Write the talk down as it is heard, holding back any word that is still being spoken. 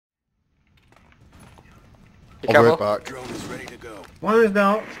I'll be right back. Drone is ready to go. One is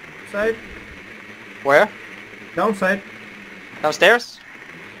down. Side. Where? Downside. Downstairs?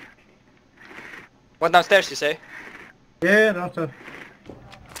 One downstairs, you say? Yeah, downside.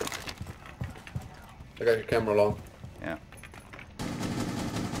 I got your camera long. Yeah.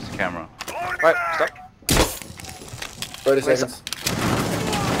 It's the camera. Right, stop. 30 seconds.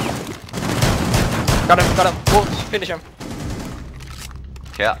 Got him. We'll finish him.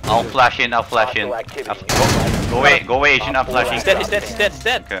 Okay, I'll flash in, Go away, Asian, I'm flashing. He's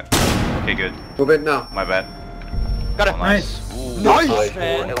dead. Okay. Okay, good. Move it now. My bad. Got him. Oh, nice. Ooh, Nice,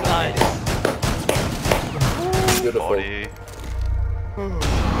 man. Nice. Beautiful. body.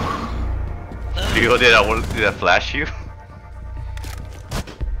 Flo, did I flash you?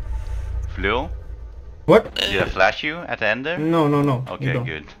 Flo? What? Did I flash you at the end there? No. Okay,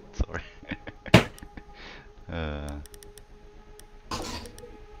 good. Sorry.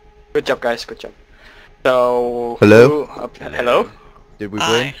 Good job, guys. Good job. So. Hello? Hello? Did we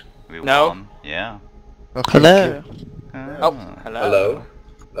win? We No. won. Yeah. Okay. Hello. Oh, hello.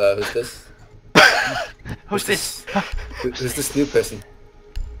 Hello? Who's this? Who's this? Who's this new person?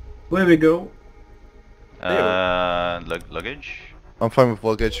 Where we go? Luggage? I'm fine with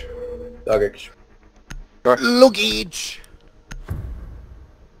luggage. Luggage. Sure. Luggage!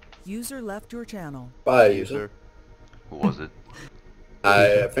 User left your channel. Bye, user. Who was it?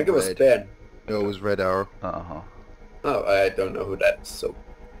 I think it was Red. Ben. No, it was Red Arrow. Uh-huh. Oh, I don't know who that is, so...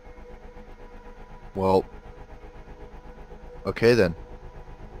 Well... Okay then.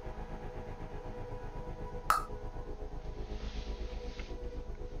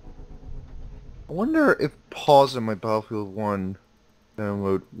 I wonder if pausing my Battlefield 1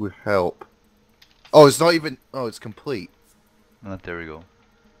 download would help. Oh, it's not even... Oh, it's complete. There we go.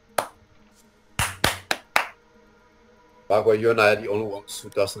 Bagua, you and I are the only ones who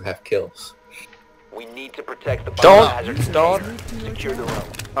doesn't have kills. We need to protect the Don't. Secure the room.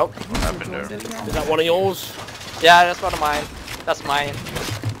 Oh, What happened there? Is that one of yours? yeah, that's one of mine. That's mine.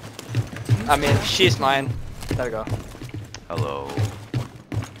 I mean, she's mine. There we go. Hello.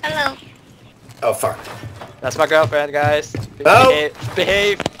 Oh, fuck. That's my girlfriend, guys. Oh.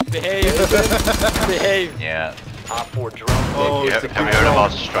 Behave. Yeah. Op 4 drone. Oh, Have you heard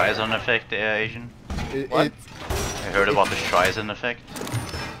about the Streisand effect, Asian? What? I heard about the Streisand effect.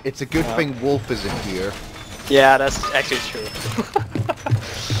 It's a good thing Wolf isn't here. Yeah, that's actually true.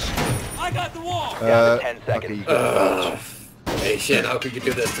 Down to 10 seconds. Okay, you got Hey, shit, how could you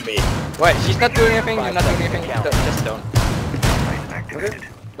do this to me? Wait, she's not doing anything, you're not doing anything, just don't.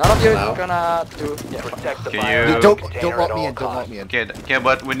 None of you Wow. gonna do... Yeah. Protect the Can bio you- Don't container let at me all in, don't let costs. me in. Okay,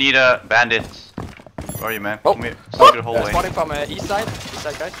 but we need bandits. Where are you, man? Oh. Come here. Secret They're hallway. spotting from east side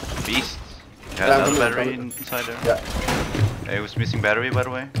guys. Beast. Yeah, Yeah, another I'm battery coming. inside there. Yeah. Hey, who's missing battery, by the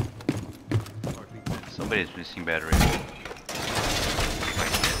way? Somebody's missing battery.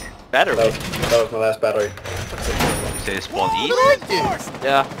 Battery. That was my last battery. You say spawn east?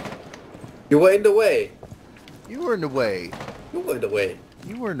 Yeah. You were in the way. You were in the way. You were in the way.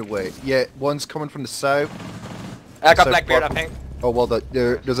 You were in the way. Yeah, one's coming from the south. I got So Blackbeard, I far- think. Oh, well,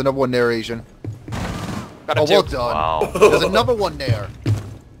 there's another one there, Asian. Got Oh, him well too. done. Wow. There's another one there.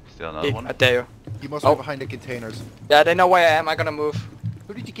 Still another one? I dare you. He must Oh. be behind the containers. Yeah, they know where I am, I'm gonna move.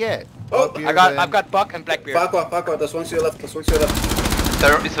 Who did you get? Oh, Blackbeard I've got Buck and Blackbeard. Bagua, there's one to your left, there's one to your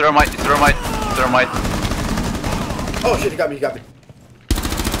left. It's thermite. Oh shit, he got me.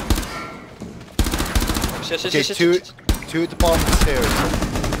 Shit. Okay, two at the bottom of the stairs.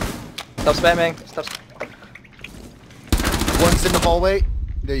 Stop spamming. Stop. One's in the hallway.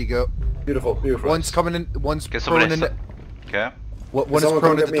 There you go. Beautiful. One's coming in. One's Get prone somebody. in the. Okay. One is someone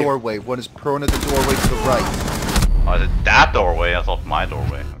prone come at the get me? doorway. One is prone at the doorway to the right. Oh, is it that doorway? I thought my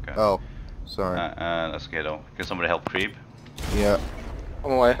doorway. Okay. Oh, sorry. That's okay though. Can somebody help creep? Yeah.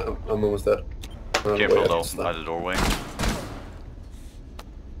 I'm away. I'm almost dead. Careful though, by the doorway.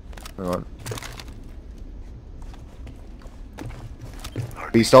 Hang on.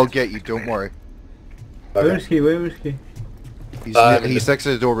 Beast, I'll get you. Don't worry. Where is he? He's next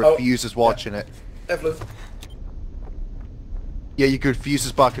to the door, but Oh, Fuse is watching it. Evelyn. Yeah, you could. Fuse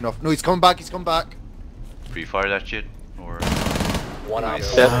is backing off. No, he's coming back. Free fire that shit? Or... One op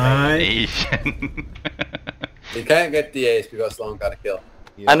Nice. 4 Nice. Asian. You can't get the ace because Long got a kill.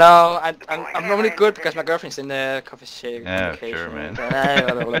 I know, I'm normally good because my girlfriend's in the coffee shake. Yeah, sure, man. I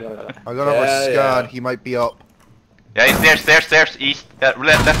got another Yeah, scan. yeah. He might be up. Yeah, he's stairs, east, left.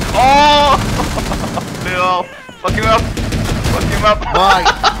 Oh! No! Fuck him up! My.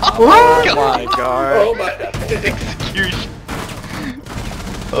 Oh my god. Oh my. Execution!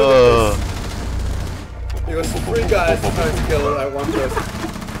 It was 3 guys trying to kill one person.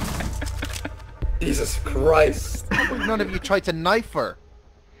 Jesus Christ. None of you tried to knife her.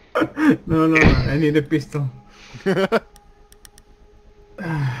 No, I need a pistol.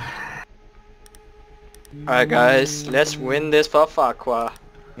 Alright guys, let's win this for Farquhar.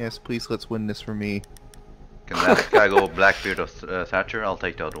 Yes, please, let's win this for me. Can that guy go Blackbeard or Thatcher? I'll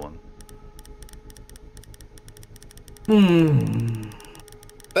take the other one.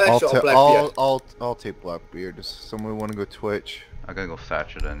 I'll take Blackbeard. Does someone want to go Twitch? I'm gonna go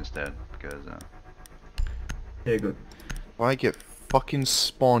Thatcher then instead, because Yeah, good. If I get fucking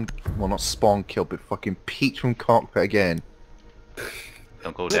spawn, well not spawn killed, but fucking peeked from cockpit again.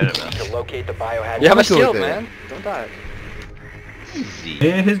 don't go there, man. To locate the biohazard. You have a Go shield, there. man. Don't die. Easy.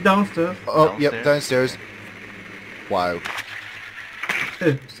 Yeah, he's downstairs. Oh, yep, Downstairs. downstairs. Wow.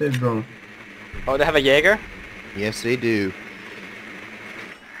 Save drone. Oh, they have a Jaeger? Yes, they do.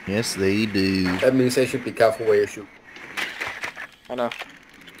 Yes, they do. That means they should be careful where you shoot. I know.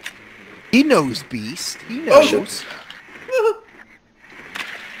 He knows, Beast. He Oh, knows. shit.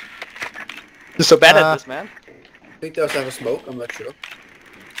 You're so bad at this, man. I think they also have a smoke, I'm not sure.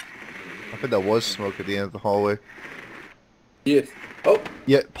 I think there was smoke at the end of the hallway. Yes. Oh,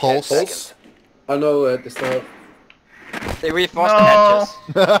 Yeah, pulse. pulse. I know the start. They reinforced the hatches.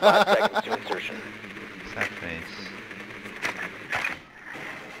 5 seconds to insertion. Sad face.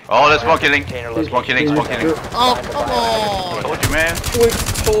 Oh, there's one killing. There's one killing. One killing. Oh, come on! Told you, man. We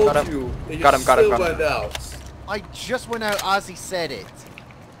told Got him. you. And you Got him, got him, still got him. went out. I just went out as he said it.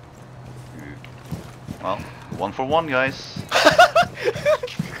 Well, 1 for 1, guys.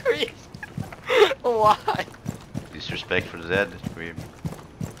 Why? Disrespect for the dead. We You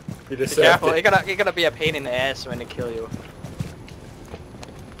Be deserve careful, it. you're gonna be a pain in the ass when they kill you.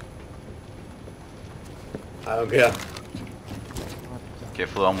 I don't care.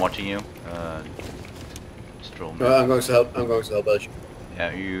 careful. I'm watching you. Stroll. No, I'm going to help. I'm going to help Belgium.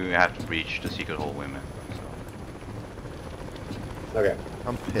 Yeah, you have to breach the secret hallway, man. Okay.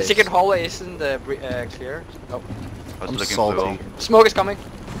 I'm The pissed. secret hallway isn't clear. Oh, How's I'm looking, salty. smoke is coming.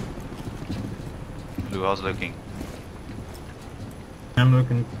 Blue, how's looking? I'm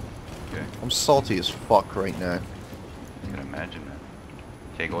looking. Okay, I'm salty as fuck right now. I can imagine, man.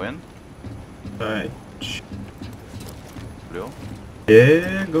 Okay, go in. Right. Blue.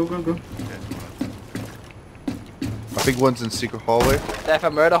 Yeah, go. I think one's in secret hallway. They have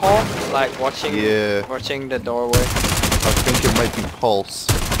a murder hall, like watching the doorway. I think it might be pulse.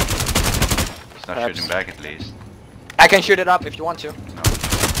 He's not Perhaps. shooting back at least. I can shoot it up if you want to.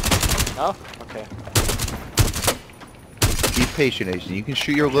 No? Okay. Be patient, Asian. You can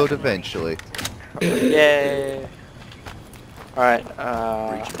shoot your load eventually. Yay. Alright,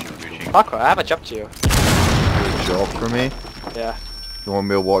 Breaching. Paco, I have a job to you. Good job for me. Yeah. You want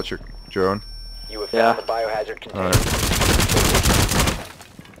me to watch your drone? You have Yeah. found the biohazard container.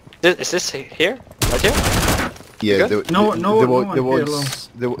 Alright. Is this here? Right here? Yeah, good? they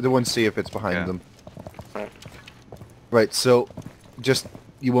No won't see if it's behind Yeah. them. Right. Right, so just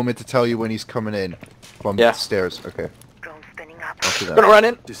you want me to tell you when he's coming in from Yeah. the stairs? Okay. I'll do I'm gonna that. run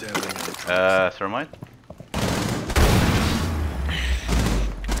in. Thermite?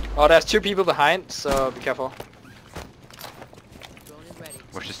 Oh, there's 2 people behind, so be careful.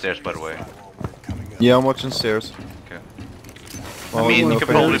 Watch the stairs, by the way. Yeah, I'm watching stairs. Okay. Well, I mean, know you if could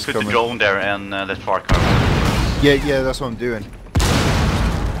probably anybody's put the coming. drone there and let Far cover. Yeah, that's what I'm doing.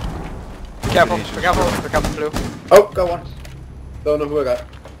 Be careful, be careful, Blue. Oh, got one. Don't know who I got.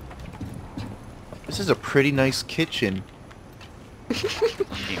 This is a pretty nice kitchen.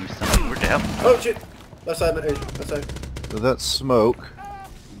 James, where the hell? Oh shit! Left side, Asian. Left side. So that's smoke.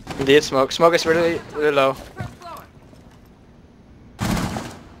 Indeed, smoke. Smoke is really low.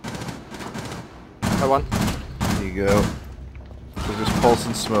 Got one. There you go. So there's pulse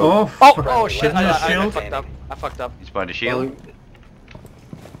and smoke. Oh, Oh shit, I shield. fucked up. I fucked up. He's by the shield.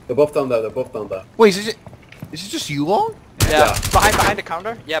 They're both down there. They're both down there. Wait, is it just you long? Yeah, behind the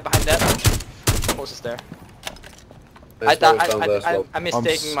counter. Yeah, behind that. Pulse is there. There's both down there as well. I'm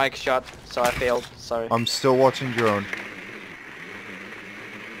mistaking my shot, so I failed. Sorry. I'm still watching drone.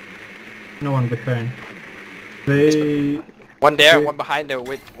 No one behind. They One there, one behind the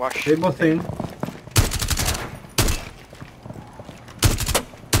with wash. both in.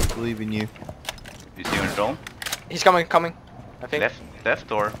 Believe in you. You see on the drone? He's coming. I think.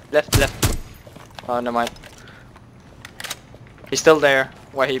 Left or? Left. Oh, never mind. He's still there,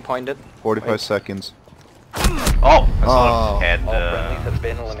 where he pointed. 45 seconds. Oh! I Oh. saw his head. All friendlies have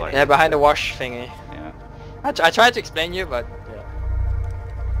been slide. eliminated. Yeah, behind the wash thingy. Yeah. I tried to explain you, but yeah.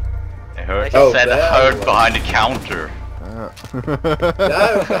 I heard. Oh, He said there heard it was. behind the counter.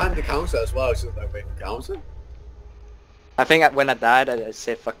 Yeah, behind the counter as well. She's like, wait, counter? I think when I died, I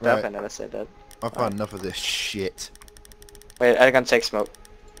said fucked up, Right. and then I said that. I've had enough of this shit. Wait, I can take smoke.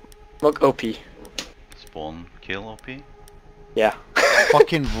 Smoke OP. Spawn kill OP. Yeah.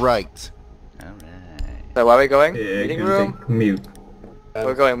 Fucking right. Alright. So where are we going? Yeah, I Meeting can room? take mute.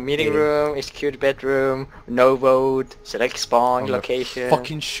 We're going meeting room, execute bedroom, no vote, select spawn, I'm gonna location.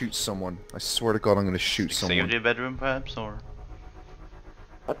 fucking shoot someone. I swear to God, I'm gonna shoot someone. Security bedroom perhaps, or?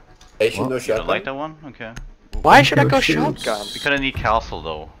 Asian, no You don't like shotgun. that one? Okay. Why should I go No shoes. shotgun? We kinda need castle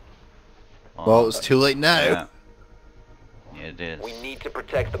though. Well, it's too late now. Yeah. Yeah, it is. We need to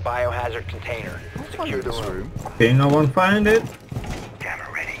protect the biohazard container. Secure the This room. room. Okay, no one find it.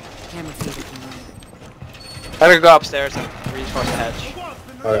 Camera ready. Camera feed it can run. I'm gonna go upstairs and reinforce the hedge.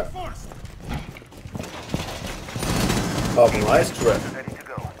 Alright. Oh, nice trap. Ready to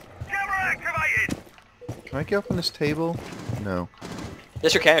go. Camera activated. Can I get up on this table? No.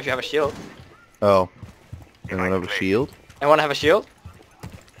 Yes, you can if you have a shield. Oh. Anyone have a shield? Anyone have a shield?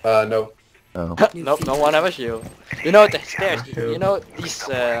 No. Oh. Nope, no one have a shield. You know the stairs. You know these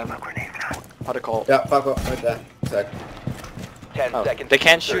how to call? Yeah, fuck off right there. Exactly. 10 Oh, seconds. they to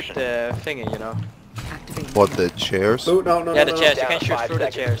can't shoot insertion. the thingy, you know. Activate. What, the chairs? No, no, Yeah, no, the no, chairs. You Down can to shoot 5 through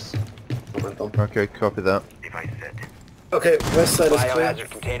the seconds. chairs. Momentum. Okay, copy that. Device set. Okay, west side is clear. Biohazard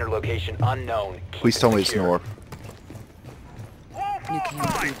container location unknown. Keep Please it tell me it's secure. north. New camera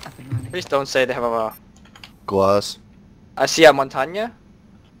feed up and running. Please don't say they have a... Glass. I see a Montagna.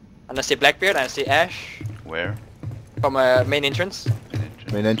 And I see Blackbeard and I see Ash. Where? From main entrance.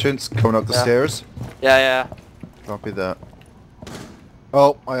 Main entrance, coming up the Yeah. stairs. Yeah, yeah. Copy that.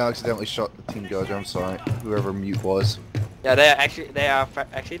 Oh, I accidentally shot the team guard, I'm sorry. Whoever mute was. Yeah, they are actually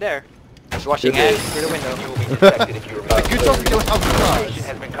there. Just watching Okay. Ash through the You window. will be detected if you remain. Good job you don't have Location glass.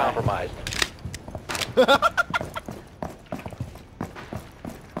 has been compromised.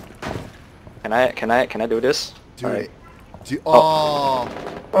 Can I do this? Do Alright. it. Do oh.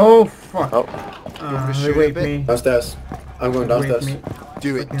 Oh fuck. Oh. to shoot a Wait bit? me. Downstairs. I'm going Wait downstairs. me.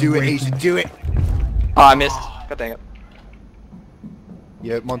 Do it, Fucking do it, wait Asian, me. do it! Oh, I missed. God dang it.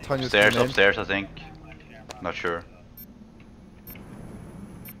 Yeah, Montagna's Upstairs, coming in. upstairs, I think. Not sure.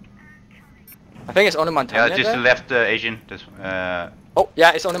 I think it's only Yeah, Montagna just there. left Asian. This, Oh,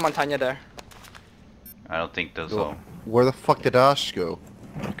 yeah, it's only Montagna there. I don't think that's Go. so. Where the fuck did Ash go?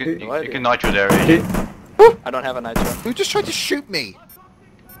 You can, No you idea. can nitro there, Asian. I don't have a nitro. Who just tried to shoot me?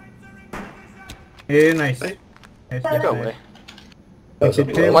 Yeah, nice. Hey. Nice, Go nice, away. nice. That's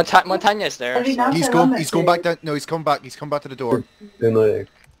Okay, a tail. Montagna is there. So. He's going back down. No, he's come back. He's come back to the door.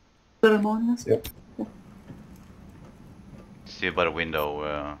 Yep. See by the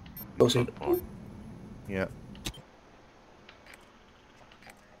window. Close it. Yeah.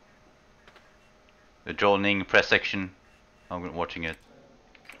 The droning press section. I'm watching it.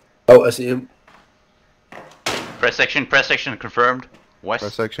 Oh, I see him. Press section confirmed. West.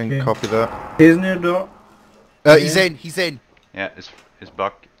 Press section, Okay. copy that. He's near door. He's in, he's in. Yeah, it's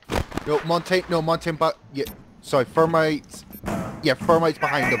back. No, Montaigne back. Yeah, sorry, Thermite's. Yeah, Thermite's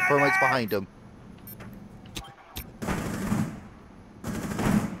behind him. Thermite's behind him.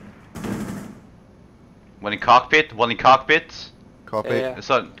 One in cockpit. Copy. Yeah, yeah.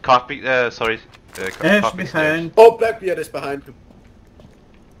 So cockpit. Sorry. Ash Cockpit stairs. behind. Oh, Blackbeard is behind him.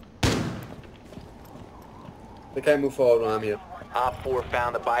 They can't move forward when I'm here. Op 4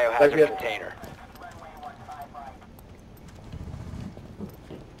 found the Back biohazard here. container.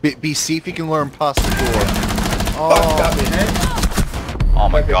 See if you can learn past the door. Fuck, got Oh, me. Oh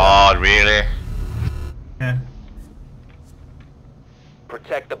my Okay. god, really? Yeah.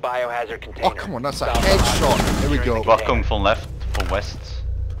 Protect the biohazard container. oh come on, that's a Stop the headshot. hostage There we securing go. the Welcome container. from left, from west.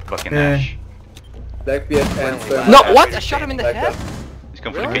 Fucking Yeah. Ash. Blackbeard and Friendly. No, Thermite. what? I shot him in the Back head? up. He's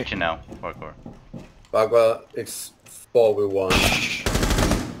come for the Really? kitchen now. Hardcore. Fuck, well, it's 4v1.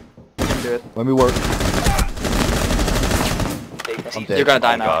 You can do it. Let me work. They I'm ceased dead. You're gonna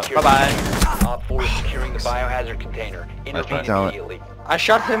die Oh now. God. secure Bye the bye. container. Op 4 is securing the biohazard container. Intervene Damn it. immediately. I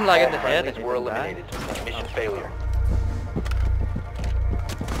shot him like in the All head friendlies and he were didn't die. eliminated. Mission failure.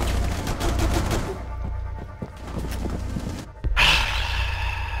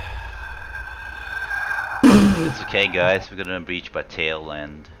 It's okay, guys. We're gonna breach by tail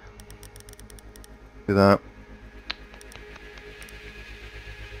end. Do that.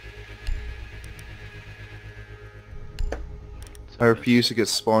 I refuse to get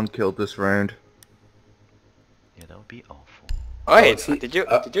spawn killed this round. Yeah, that would be awful. Wait, did you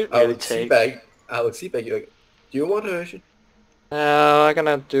I really would see take? back. I would see back. Do you want a version? I'm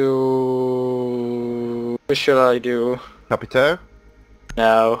gonna do. What should I do? Capito?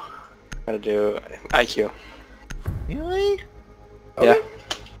 No, I'm gonna do IQ. Really? Yeah.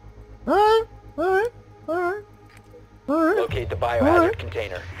 Alright, alright, alright, alright. Locate the biohazard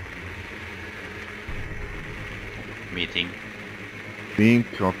container. Meeting. Me,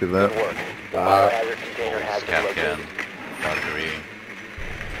 copy Good that. work. The biohazard container has been Capcan. located. Valkyrie.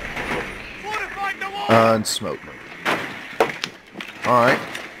 And smoke. Alright.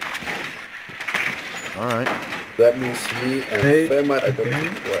 Alright. That means me and Hey, Thermite are going okay.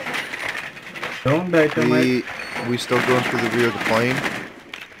 to what? Don't die to my... We still going through the rear of the plane?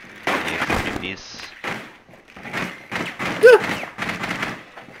 Yes.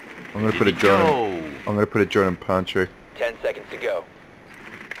 I'm gonna put a drone in, I'm gonna put a drone in pantry. 10 seconds to go.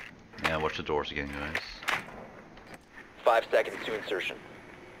 Yeah, watch the doors again, guys. 5 seconds to insertion.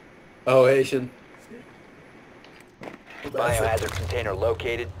 Oh, Asian. Biohazard container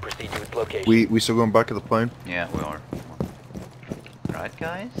located. Proceed to its location. We still going back to the plane? Yeah, we are. Right,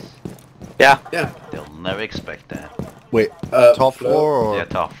 guys? Yeah. Yeah. They'll never expect that. Wait, top Flo. floor or? Yeah,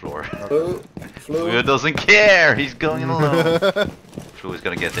 top floor. Flu. Flu doesn't care! He's going alone! Flu is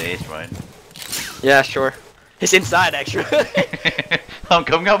gonna get the ace, right? Yeah, sure. He's inside, actually. I'm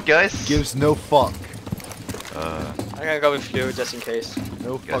coming up, guys! Gives no fuck. Uh, I'm gonna go with you just in case.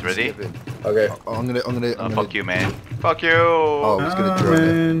 No guys fucks ready? given. Okay. I'm gonna fuck you, man. Fuck you! Oh, I was gonna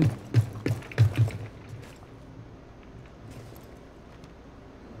drone it. Man.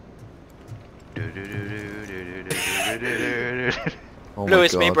 Oh Blue my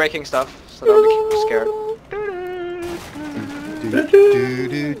is me God. breaking stuff, so don't be scared.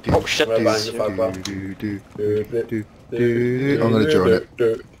 Oh shit. Right behind you, fuck up. I'm gonna drone it.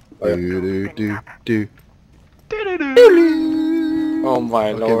 Oh my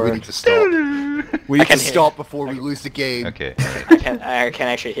Okay, we lord. need to stop. We need to can hear. stop before we lose the game. Okay. I can't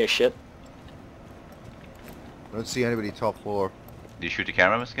actually hear shit. I don't see anybody top floor. Do you shoot the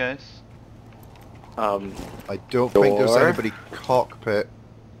cameras, guys? I don't think there's Door. anybody cockpit.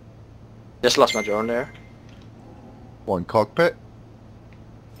 Just lost my drone there. One cockpit.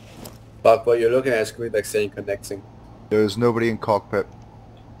 Fuck, but you're looking at a screen like saying connecting. There's nobody in cockpit.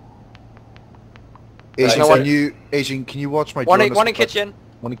 There's Asian, no can one- you Asian, watch my One drone? in kitchen.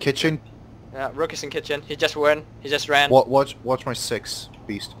 One in kitchen. Yeah, Rook is in kitchen. He just went. He just ran. Watch my 6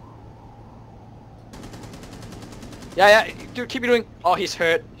 beast. Yeah, dude, keep it doing. Oh, he's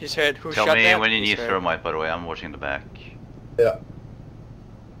hurt. He's hurt. Who Tell shot me that? when you He's need hurt. thermite, by the way. I'm watching the back. Yeah.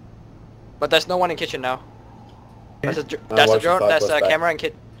 But there's no one in kitchen now. That's a watch drone. the That's five a back. camera in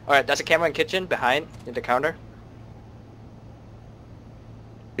kit. All right, that's a camera in kitchen behind in the counter.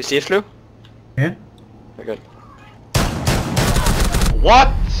 You see it, Flu? Yeah. Very good. What?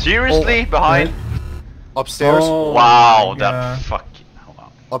 Seriously? Behind? Upstairs. Oh Wow, my that God. fuck.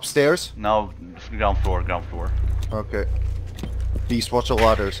 Wow. Upstairs. No, ground floor. Okay. Beast, watch the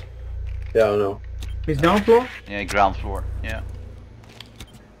ladders. Yeah, I know. He's down floor? Yeah, ground floor. Yeah.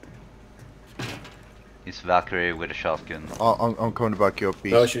 It's Valkyrie with a shotgun. I'm coming to back you up,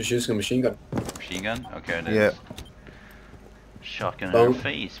 beast. No, she's using a machine gun. Machine gun? Okay, then. Yeah. Shotgun in Don't- her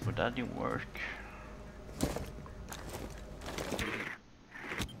face, but that didn't work.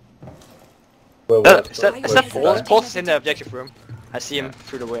 Well, Is that Paul? Paul? Paul's in the objective room. I see him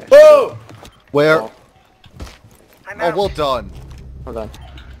through the way. Whoa! Where? Oh. Oh, well done. Hold on.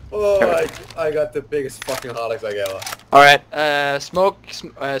 Oh, I got the biggest fucking heartache like ever. All right.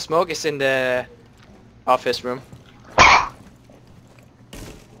 Smoke is in the office room.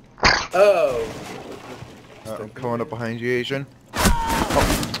 Oh. I'm coming up behind you, Asian.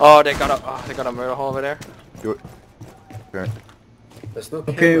 Oh, they got a murder hole over there. Good. Okay. There's no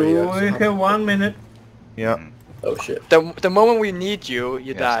Okay, camera here, we so- have 1 minute. Yeah. Oh shit. The moment we need you,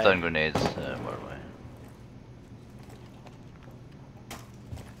 you Yeah, die. stun grenades, by the way.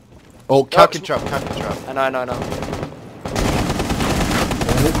 Oh, captain trap, captain trap. I know.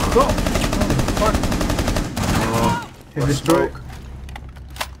 Go! Fuck. He destroyed.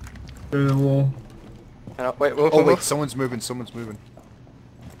 Through the wall. I know. Wait, move, Oh move, wait, move. someone's moving.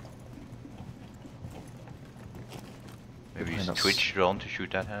 Maybe use Behind us. Twitch drone to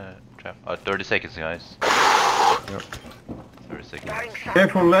shoot that trap. 30 seconds, guys. Yep. 30 seconds.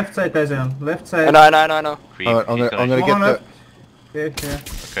 Careful, left side, Asian. Left side. I know. Creep, Alright, I'm he's gonna Come get on the. up. Yeah.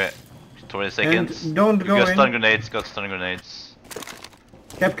 Okay. 20 seconds. don't You go got in. stun grenades, Capcan.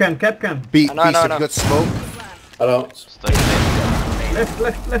 Beast, I know, have you got smoke? I don't. Stun grenades.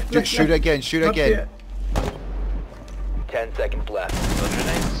 Left. Shoot again, shoot Not again. yet. 10 seconds left. Stun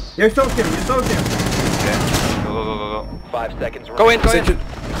grenades. You soak him. Okay. Go. 5 seconds Go in, remaining. go in.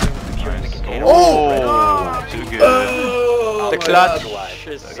 Securing the container. Oh! Too good. Oh, The my clutch God.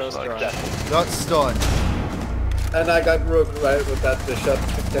 is so strong. Got stunned. And I got Rook right with that the shot.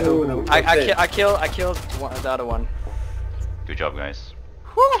 Oh. I killed the other one. Good job, guys.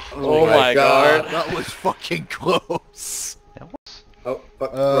 Oh my God. That was fucking close. Oh,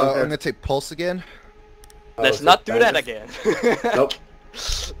 fuck. I'm gonna take pulse again. Let's not do that again. Nope.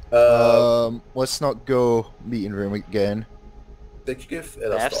 Let's not go meeting room again. Staff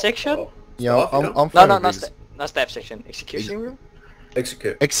Staff section? Yeah, I'm No, fine no, with not, this. not staff section. Execution room?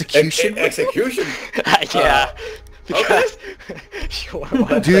 Execution. Execution? Execution. Yeah. Because...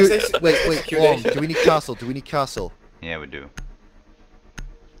 What? Dude, wait, hold on. Do we need castle? Do we need castle? Yeah, we do.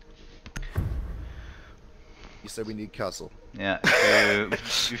 You said we need castle. Yeah.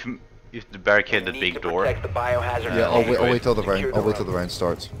 If the barricade the You need big to door. protect the biohazard Yeah, I'll container. wait till the round. Secure I'll wait till room. the round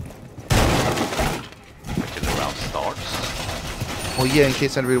starts. Till the round starts. Oh yeah, in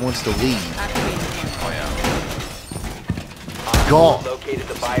case anybody wants to leave. Activating. Oh yeah. God, Located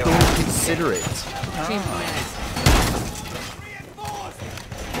the don't biohazard. consider it. Stream command.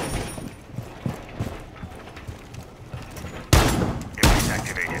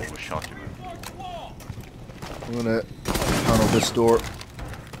 Overshot you. I'm gonna panel this door.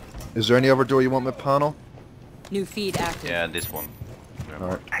 Is there any other door you want me to panel? New feed active. Yeah, this one.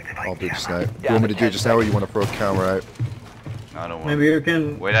 Alright, I'll do it just now. Do you want me to do it just now or you want to throw a camera out? I don't want. Maybe you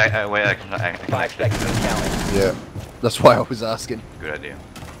can... Wait, I can 5 actually. seconds counting. Yeah, that's why I was asking. Good idea.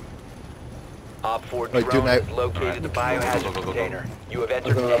 Op 4 Right, do drone it has now. located the Go, go, biohazard go, go, go. container. You have entered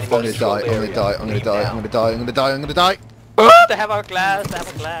I'm the gonna I'm gonna enemy die, I'm control gonna die, area. I'm gonna Leave die, now. I'm gonna die, I'm gonna die, I'm gonna die! They have our glass, they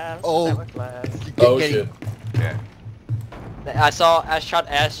have a glass. Oh. They have a glass. Oh Get- shit. Okay. I shot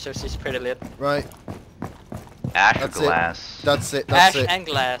Ash, so she's pretty lit. Right, Ash That's it. glass. that's it, Ash that's it. and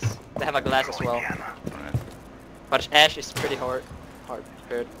glass. They have a glass as well. Alright. But Ash is pretty hard. Hurt.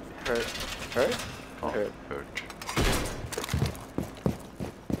 Oh, Hurt. hurt.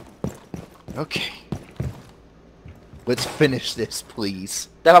 Okay. Let's finish this, please.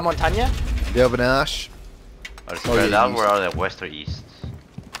 They have a Montaña? Do you have an ash? Are they Oh, spread yeah, out? east. Where are they? West or east?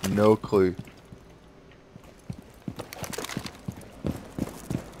 No clue.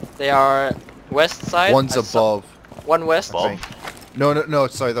 They are west side. One's I saw- above. One west. Bob? No,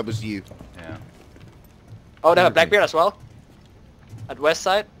 sorry, that was you. Yeah. Oh, they have a Blackbeard as well. At west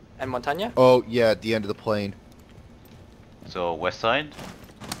side and Montaña. Oh, yeah, at the end of the plane. So west side?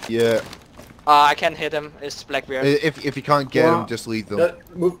 Yeah, I can't hit him. It's Blackbeard. if you can't get Wow. him, just leave them.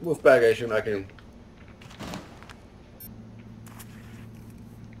 Move back, Asian. I can.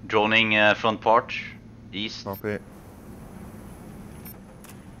 Droning front part. East. Okay.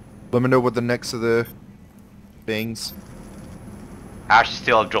 Let me know what the next of the things. Ash is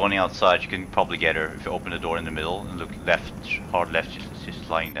still droning outside. You can probably get her if you open the door in the middle and look left, hard left. She's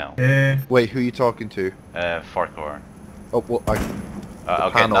lying down. Yeah. Wait, who are you talking to? Far corner. Oh, well,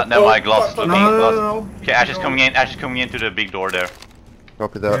 Okay, panel. now my glass is No, looking. No, glass. no. Okay, Ash is coming in. Ash is coming into the big door there.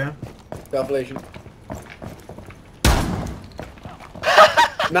 copy that. Yeah. Calculation.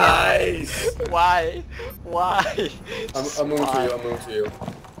 Nice! Why? Why? I'm moving to you, I'm moving to you.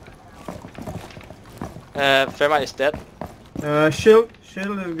 Fairmont is dead. Shield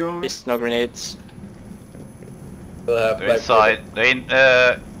is going. There's no grenades. We'll have They're inside. They're in.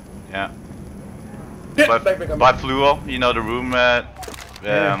 Yeah. By Fluo, you know the room. Yeah,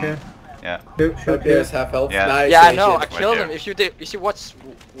 okay. Yeah. Shoot, Blackbeard's half health. Yeah. Nice. Yeah, I know. I Asian. killed there. him. If you what's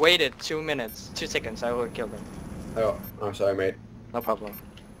waited 2 minutes, 2 seconds, I would have killed him. Oh, I'm sorry, mate. No problem.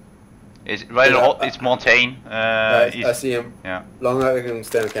 It's right. Yeah, It's Montaigne. I He's- see him. Yeah. Longer I can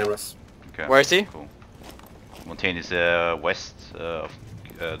stand on cameras. Okay. Where is he? Cool. Montaigne is west of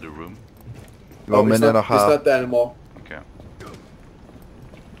the room. Well, he's minute and a not, he's half. not there anymore. Okay.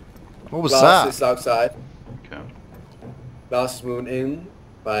 What was Glass that? is outside. Okay. Glass is moving in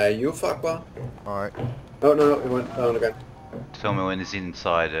by you, Fakwa. Alright. No, it went down again. Tell me when it's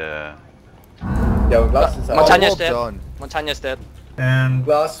inside. Yeah, when Glass is inside. Montagne- well Montaña's dead. done. Montaña's dead. And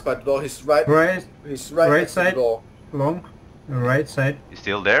Glass by the door. He's right. right, He's right, right next to the side. door. long, right side. He's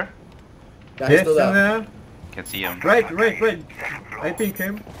still there. Yeah, he's Yes, still still there. there. Can see him. Right. I think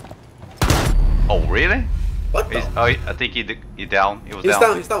him. Oh really? What the? He's, oh, I think he down. He was He's down.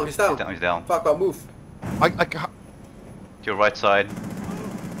 down, he's down, he's down. He's down. Fakwa, move. I can't. To your right side.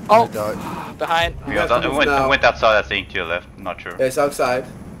 Oh, Die. behind. You Yeah, have to move went, now. went outside, I think, to your left. I'm not sure. Yeah, he's outside.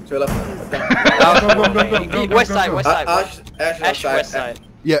 To your left. West side, west side. Ash Ash outside. west side.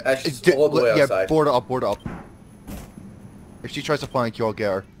 Yeah, Ash is d- all the way yeah, outside. board it up. If she tries to flank you, I'll get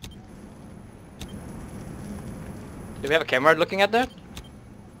her. Do we have a camera looking at that?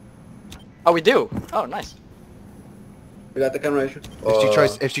 Oh, we do. Oh, nice. We got the camera issue.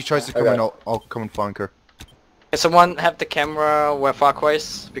 If she tries to come okay. in, I'll come and flank her. Can someone have the camera where Farquhar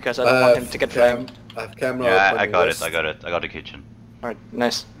is? Because I don't want him to get flamed. I have camera Yeah, up on I the got west. it. I got the kitchen. Alright,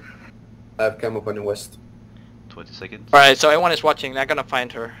 nice. I have camera up on the west. 20 seconds. Alright, so everyone is watching. I'm gonna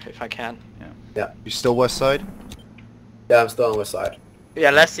find her if I can. You still west side? Yeah, I'm still on west side.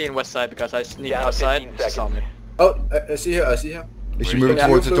 Yeah, let's see in west side because I sneaked Down outside. 15 She saw me. Oh, I see her. I see her. Is she Where is moving she?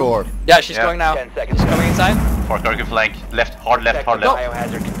 towards the Yeah. door? Yeah, she's Yeah. going now. 10 seconds. She's coming inside. For target flank. Left, hard left, hard Protect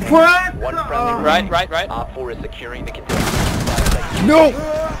left. the biohazard container. What? One friendly Right, right, right. Op 4 is securing the container. 5 seconds. No!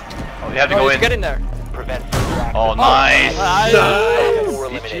 Oh, you have to Oh, go you in. get in there. Prevent further action. Oh, nice. Nice. Op 4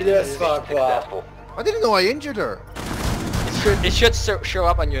 Nice. eliminated. Yes, Mission fuck, wow. successful. I didn't know I injured her. It should show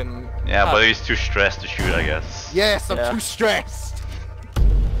up on your. Yeah, but he's too stressed to shoot, I guess. Yes, I'm Yeah. too stressed.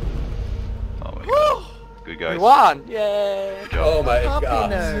 Oh my god. Good We guys. won! Yay! Good job. Oh my Happy god.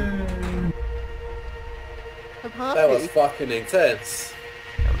 now. I'm happy. That was fucking intense.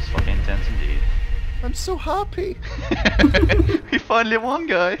 That was fucking intense indeed. I'm so happy. We finally won,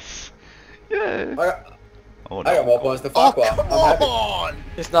 guys. Yeah. I got Oh, I got no. more points than Oh, fuck. come I'm happy. on!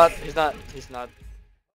 He's not.